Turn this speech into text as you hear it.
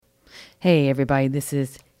Hey everybody, this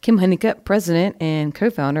is Kim Honeycutt, President and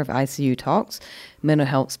co-founder of icuTalks, Mental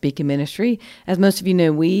Health Speaking Ministry. As most of you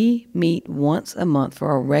know, we meet once a month for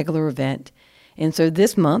our regular event. And so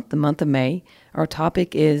this month, the month of May, our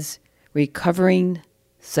topic is recovering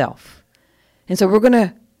self. And so we're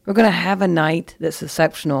going to have a night that's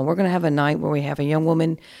exceptional. We're going to have a night where we have a young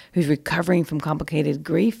woman who's recovering from complicated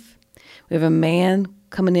grief. We have a man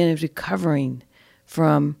coming in who's recovering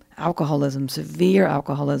from alcoholism, severe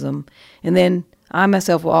alcoholism. And then I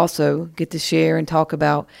myself will also get to share and talk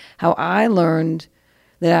about how I learned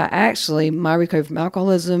that my recovery from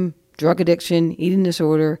alcoholism, drug addiction, eating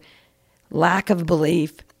disorder, lack of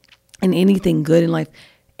belief in anything good in life,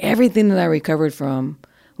 everything that I recovered from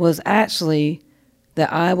was actually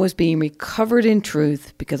that I was being recovered in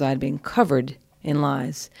truth because I had been covered in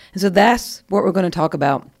lies. And so that's what we're going to talk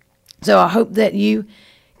about. So I hope that you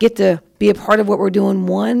get to be a part of what we're doing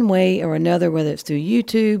one way or another, whether it's through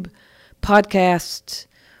YouTube, podcasts,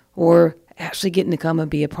 or actually getting to come and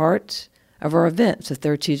be a part of our events. The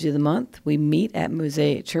third Tuesday of the month, we meet at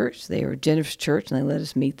Mosaic Church. They are a generous church, and they let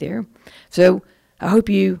us meet there. So I hope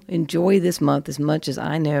you enjoy this month as much as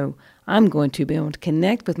I know I'm going to be able to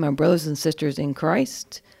connect with my brothers and sisters in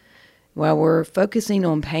Christ while we're focusing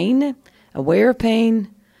on pain, aware of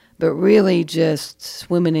pain, but really just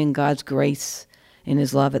swimming in God's grace and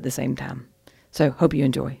His love at the same time. So hope you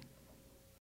enjoy.